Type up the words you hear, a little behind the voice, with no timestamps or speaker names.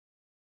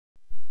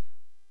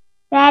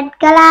Red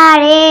color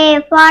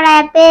A for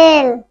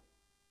apple.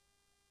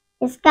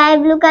 Sky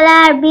blue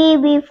color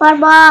B for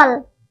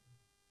ball.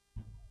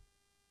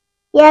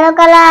 Yellow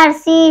color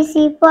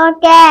C for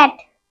cat.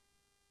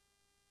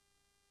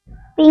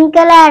 Pink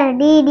color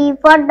D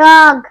for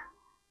dog.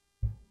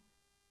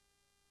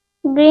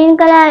 Green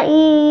color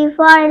E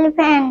for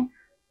elephant.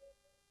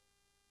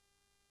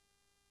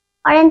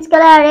 Orange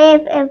color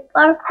F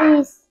for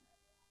fish.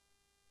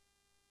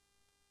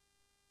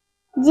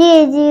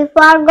 G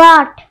for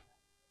goat.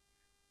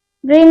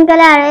 Green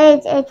color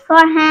H for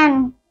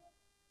hen.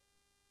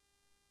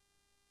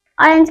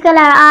 Orange color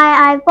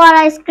I for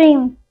ice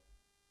cream.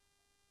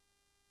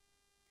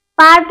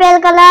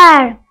 Purple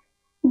color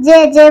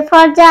J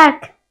for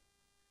jack.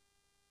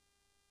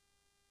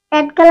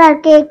 Red color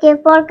K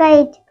for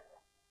kite.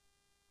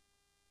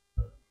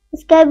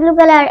 Sky blue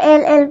color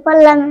L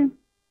for lemon.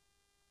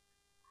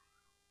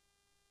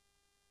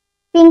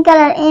 Pink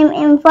color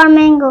M for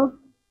mango.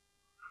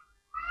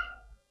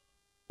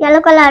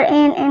 Yellow color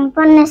N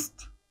for nest.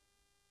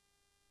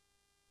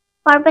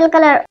 Purple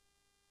color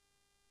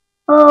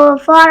O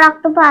for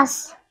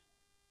octopus.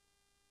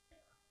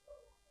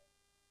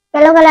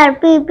 Yellow color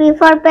P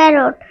for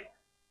parrot.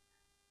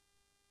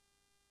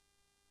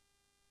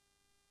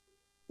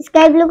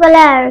 Sky blue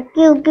color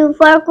Q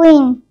for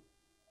queen.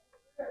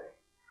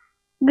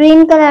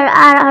 Green color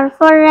R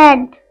for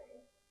red.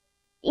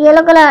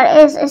 Yellow color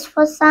S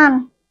for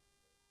sun.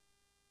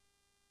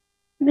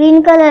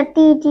 Green color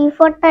T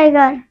for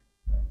tiger.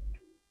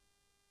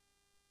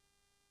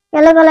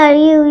 Yellow color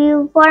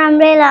U for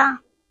umbrella.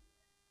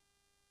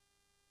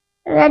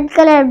 Red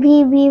color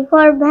V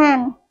for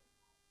van.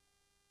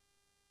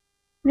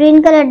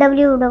 Green color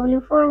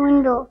W for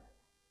window.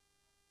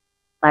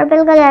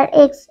 Purple color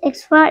X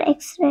for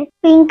X-ray.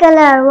 Pink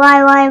color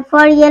Y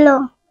for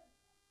yellow.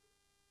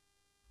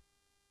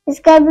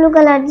 Sky blue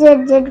color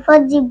Z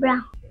for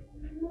zebra.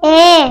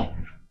 A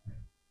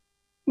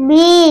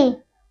B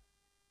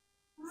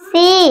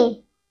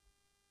C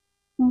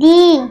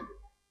D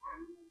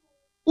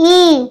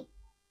E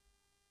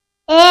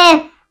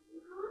F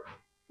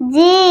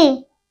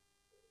G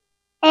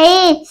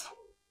H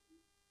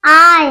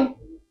I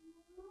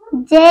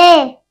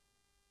J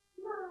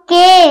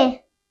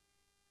K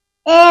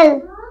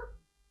L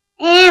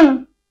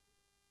M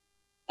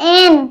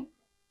N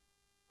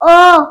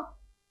O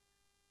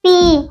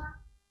P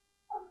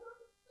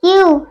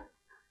Q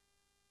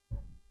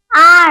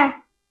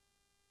R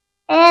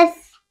S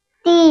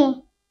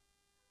T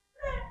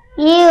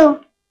U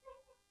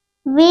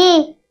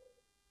V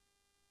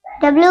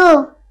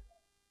W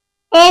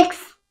X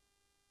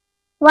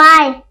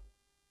Y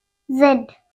Z.